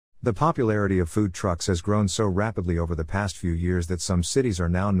The popularity of food trucks has grown so rapidly over the past few years that some cities are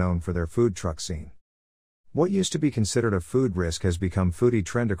now known for their food truck scene. What used to be considered a food risk has become foodie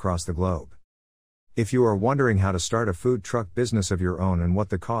trend across the globe. If you are wondering how to start a food truck business of your own and what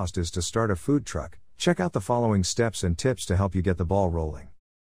the cost is to start a food truck, check out the following steps and tips to help you get the ball rolling.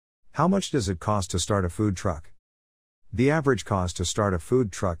 How much does it cost to start a food truck? The average cost to start a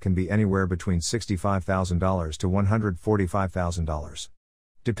food truck can be anywhere between $65,000 to $145,000.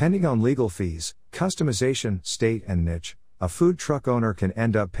 Depending on legal fees, customization, state, and niche, a food truck owner can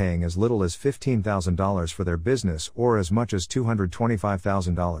end up paying as little as $15,000 for their business or as much as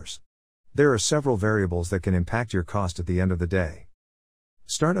 $225,000. There are several variables that can impact your cost at the end of the day.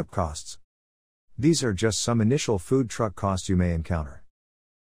 Startup costs. These are just some initial food truck costs you may encounter.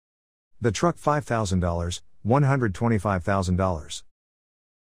 The truck $5,000, $125,000.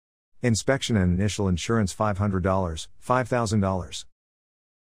 Inspection and initial insurance $500, $5,000.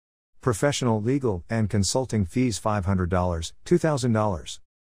 Professional, legal, and consulting fees $500, $2,000.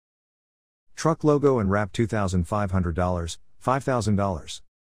 Truck logo and wrap $2,500, $5,000.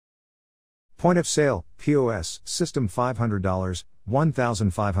 Point of sale, POS, system $500,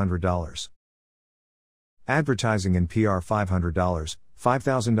 $1,500. Advertising and PR $500,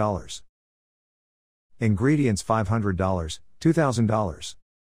 $5,000. Ingredients $500, $2,000.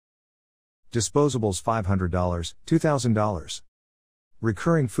 Disposables $500, $2,000.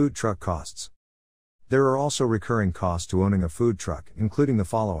 Recurring food truck costs. There are also recurring costs to owning a food truck, including the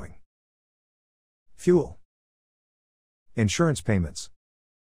following: fuel, insurance payments,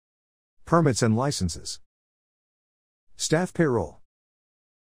 permits and licenses, staff payroll,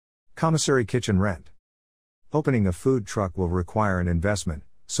 commissary kitchen rent. Opening a food truck will require an investment,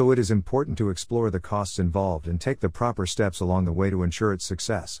 so it is important to explore the costs involved and take the proper steps along the way to ensure its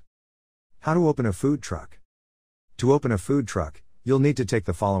success. How to open a food truck? To open a food truck, you'll need to take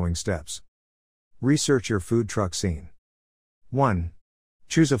the following steps. Research your food truck scene. 1.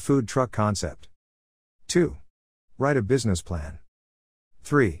 Choose a food truck concept. 2. Write a business plan.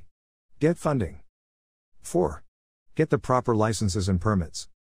 3. Get funding. 4. Get the proper licenses and permits.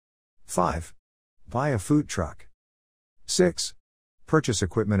 5. Buy a food truck. 6. Purchase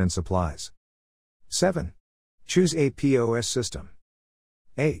equipment and supplies. 7. Choose a POS system.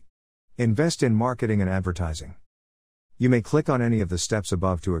 8. Invest in marketing and advertising. You may click on any of the steps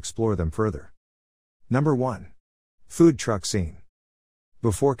above to explore them further. Number 1. Food truck scene.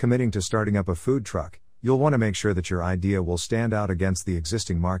 Before committing to starting up a food truck, you'll want to make sure that your idea will stand out against the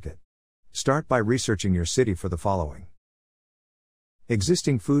existing market. Start by researching your city for the following: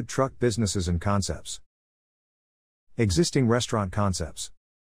 existing food truck businesses and concepts, existing restaurant concepts,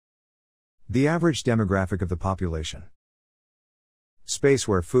 the average demographic of the population, space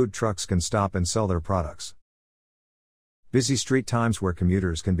where food trucks can stop and sell their products, busy street times where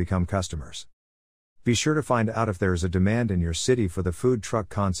commuters can become customers. Be sure to find out if there is a demand in your city for the food truck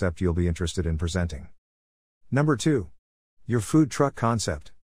concept you'll be interested in presenting. Number 2. Your food truck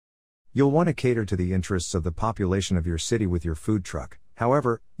concept. You'll want to cater to the interests of the population of your city with your food truck.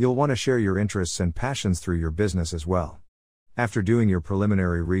 However, you'll want to share your interests and passions through your business as well. After doing your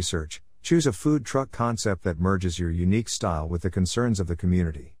preliminary research, choose a food truck concept that merges your unique style with the concerns of the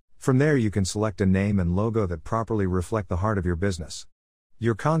community. From there you can select a name and logo that properly reflect the heart of your business.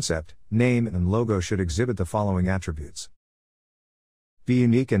 Your concept, name, and logo should exhibit the following attributes. Be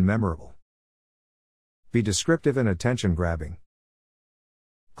unique and memorable. Be descriptive and attention-grabbing.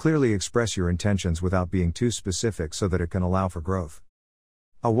 Clearly express your intentions without being too specific so that it can allow for growth.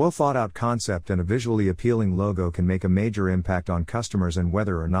 A well-thought-out concept and a visually appealing logo can make a major impact on customers and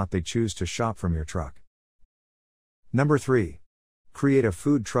whether or not they choose to shop from your truck. Number 3. Create a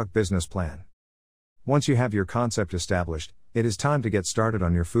food truck business plan. Once you have your concept established, it is time to get started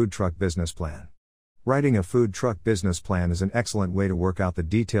on your food truck business plan. Writing a food truck business plan is an excellent way to work out the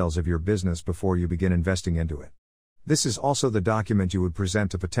details of your business before you begin investing into it. This is also the document you would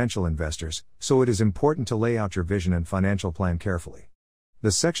present to potential investors, so it is important to lay out your vision and financial plan carefully.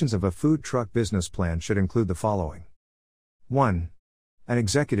 The sections of a food truck business plan should include the following. 1. An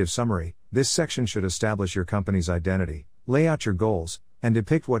executive summary. This section should establish your company's identity, lay out your goals, and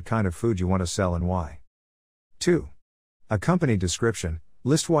depict what kind of food you want to sell and why. 2. A company description.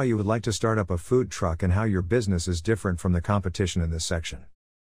 List why you would like to start up a food truck and how your business is different from the competition in this section.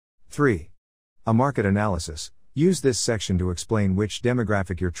 3. A market analysis. Use this section to explain which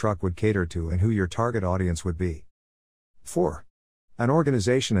demographic your truck would cater to and who your target audience would be. 4. An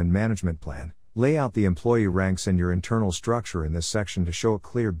organization and management plan. Lay out the employee ranks and your internal structure in this section to show a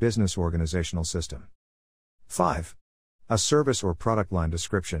clear business organizational system. 5. A service or product line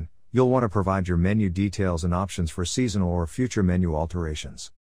description. You'll want to provide your menu details and options for seasonal or future menu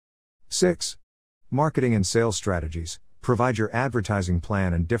alterations. 6. Marketing and sales strategies. Provide your advertising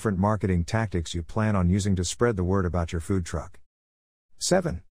plan and different marketing tactics you plan on using to spread the word about your food truck.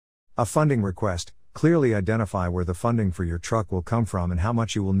 7. A funding request. Clearly identify where the funding for your truck will come from and how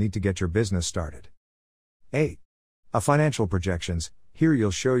much you will need to get your business started. 8. A financial projections. Here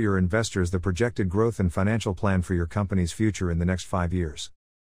you'll show your investors the projected growth and financial plan for your company's future in the next 5 years.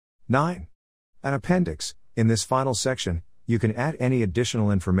 9. An appendix. In this final section, you can add any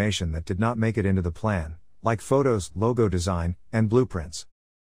additional information that did not make it into the plan, like photos, logo design, and blueprints.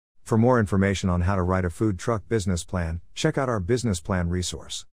 For more information on how to write a food truck business plan, check out our business plan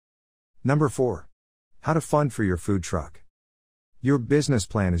resource. Number 4. How to fund for your food truck. Your business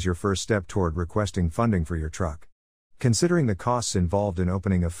plan is your first step toward requesting funding for your truck. Considering the costs involved in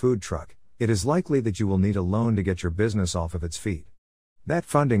opening a food truck, it is likely that you will need a loan to get your business off of its feet. That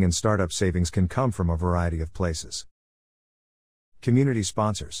funding and startup savings can come from a variety of places. Community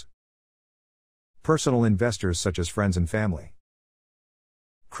sponsors. Personal investors such as friends and family.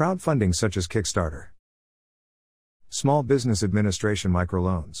 Crowdfunding such as Kickstarter. Small Business Administration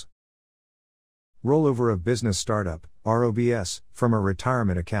microloans. Rollover of business startup, ROBS, from a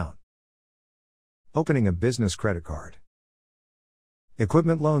retirement account. Opening a business credit card.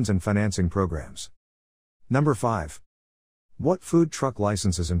 Equipment loans and financing programs. Number 5. What food truck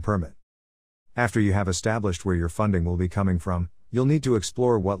licenses and permit? After you have established where your funding will be coming from, you'll need to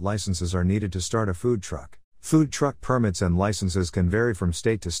explore what licenses are needed to start a food truck. Food truck permits and licenses can vary from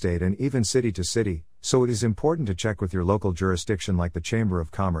state to state and even city to city, so it is important to check with your local jurisdiction like the Chamber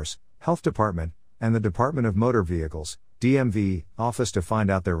of Commerce, Health Department, and the Department of Motor Vehicles, DMV, office to find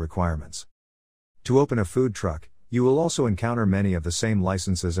out their requirements. To open a food truck, you will also encounter many of the same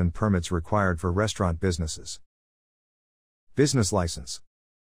licenses and permits required for restaurant businesses. Business license.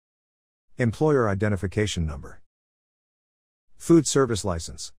 Employer identification number. Food service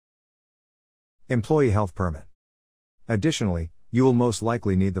license. Employee health permit. Additionally, you will most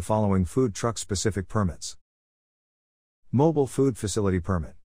likely need the following food truck specific permits. Mobile food facility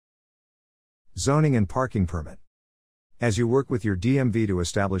permit. Zoning and parking permit. As you work with your DMV to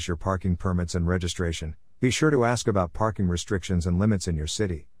establish your parking permits and registration, be sure to ask about parking restrictions and limits in your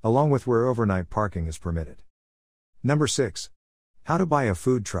city, along with where overnight parking is permitted. Number 6. How to buy a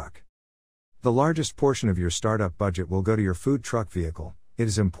food truck. The largest portion of your startup budget will go to your food truck vehicle. It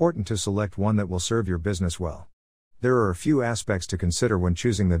is important to select one that will serve your business well. There are a few aspects to consider when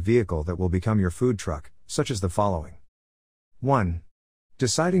choosing the vehicle that will become your food truck, such as the following. 1.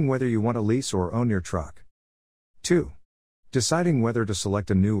 Deciding whether you want to lease or own your truck. 2. Deciding whether to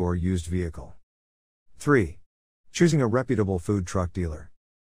select a new or used vehicle. 3. Choosing a reputable food truck dealer.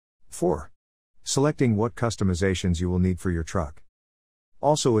 4. Selecting what customizations you will need for your truck.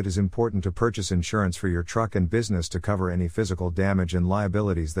 Also, it is important to purchase insurance for your truck and business to cover any physical damage and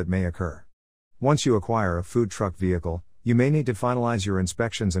liabilities that may occur. Once you acquire a food truck vehicle, you may need to finalize your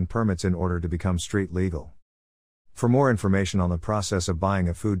inspections and permits in order to become street legal. For more information on the process of buying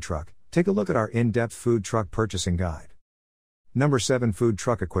a food truck, take a look at our in-depth food truck purchasing guide. Number 7. Food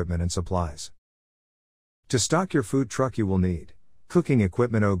truck equipment and supplies. To stock your food truck you will need cooking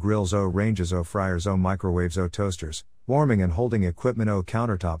equipment, grills, ranges, fryers, microwaves, toasters, warming and holding equipment,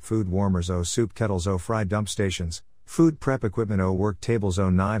 countertop food warmers, soup kettles, fry dump stations, food prep equipment, work tables,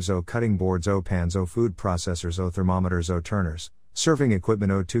 knives, cutting boards, pans, food processors, thermometers, turners, serving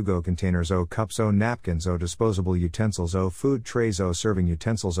equipment, to-go containers, cups, napkins, disposable utensils, food trays, serving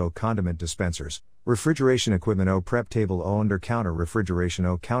utensils, condiment dispensers, refrigeration equipment, prep table, under counter refrigeration,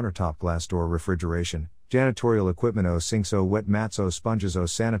 countertop glass door refrigeration, janitorial equipment, sinks, wet mats, sponges,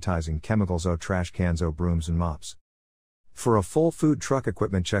 sanitizing chemicals, trash cans, brooms and mops. For a full food truck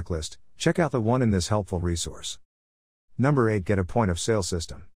equipment checklist, check out the one in this helpful resource. Number 8. Get a point of sale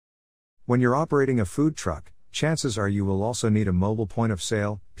system. When you're operating a food truck, chances are you will also need a mobile point of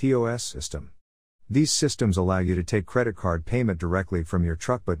sale, POS system. These systems allow you to take credit card payment directly from your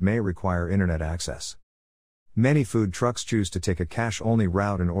truck but may require internet access. Many food trucks choose to take a cash-only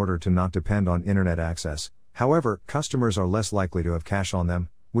route in order to not depend on internet access. However, customers are less likely to have cash on them,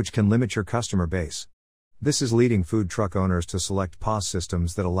 which can limit your customer base. This is leading food truck owners to select POS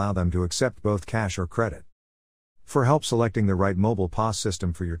systems that allow them to accept both cash or credit. For help selecting the right mobile POS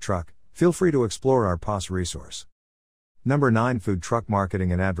system for your truck, feel free to explore our POS resource. Number 9. Food truck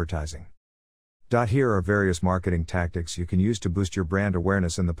marketing and advertising. Here are various marketing tactics you can use to boost your brand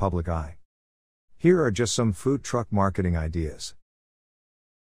awareness in the public eye. Here are just some food truck marketing ideas.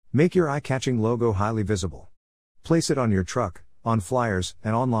 Make your eye-catching logo highly visible. Place it on your truck, on flyers,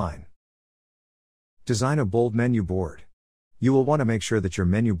 and online. Design a bold menu board. You will want to make sure that your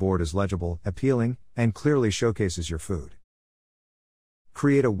menu board is legible, appealing, and clearly showcases your food.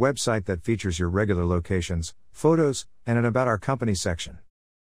 Create a website that features your regular locations, photos, and an About Our Company section.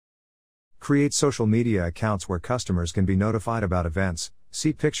 Create social media accounts where customers can be notified about events,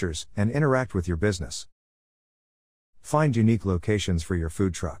 see pictures, and interact with your business. Find unique locations for your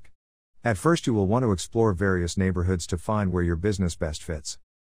food truck. At first, you will want to explore various neighborhoods to find where your business best fits.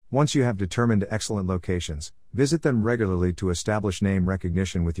 Once you have determined excellent locations, visit them regularly to establish name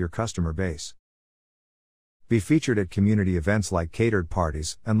recognition with your customer base. Be featured at community events like catered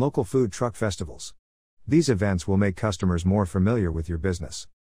parties and local food truck festivals. These events will make customers more familiar with your business.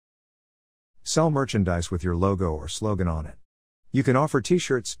 Sell merchandise with your logo or slogan on it. You can offer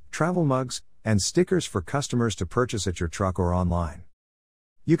t-shirts, travel mugs, and stickers for customers to purchase at your truck or online.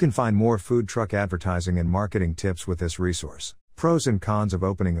 You can find more food truck advertising and marketing tips with this resource. Pros and cons of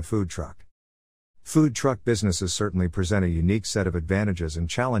opening a food truck. Food truck businesses certainly present a unique set of advantages and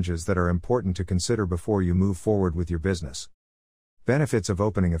challenges that are important to consider before you move forward with your business. Benefits of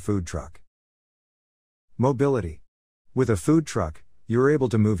opening a food truck. Mobility. With a food truck, you're able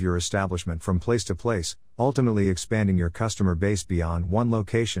to move your establishment from place to place, ultimately expanding your customer base beyond one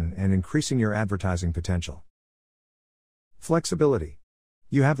location and increasing your advertising potential. Flexibility.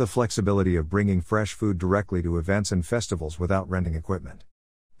 You have the flexibility of bringing fresh food directly to events and festivals without renting equipment.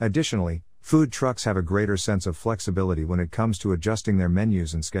 Additionally, food trucks have a greater sense of flexibility when it comes to adjusting their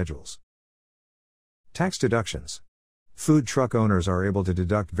menus and schedules. Tax deductions. Food truck owners are able to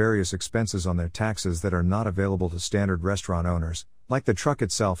deduct various expenses on their taxes that are not available to standard restaurant owners, like the truck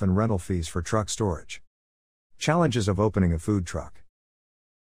itself and rental fees for truck storage. Challenges of opening a food truck.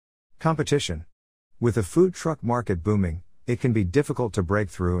 Competition. With the food truck market booming, it can be difficult to break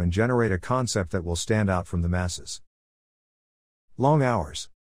through and generate a concept that will stand out from the masses. Long hours.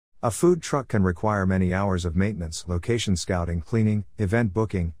 A food truck can require many hours of maintenance, location scouting, cleaning, event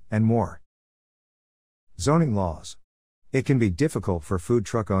booking, and more. Zoning laws. It can be difficult for food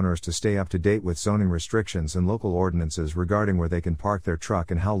truck owners to stay up to date with zoning restrictions and local ordinances regarding where they can park their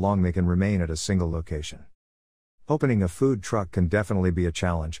truck and how long they can remain at a single location. Opening a food truck can definitely be a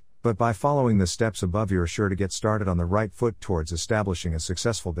challenge, but by following the steps above, you're sure to get started on the right foot towards establishing a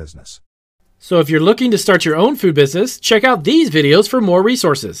successful business. So if you're looking to start your own food business, check out these videos for more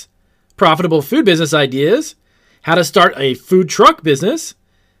resources. Profitable food business ideas, how to start a food truck business,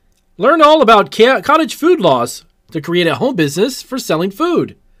 learn all about cottage food laws to create a home business for selling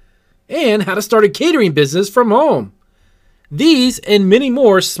food, and how to start a catering business from home. These and many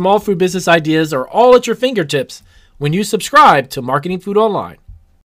more small food business ideas are all at your fingertips when you subscribe to Marketing Food Online.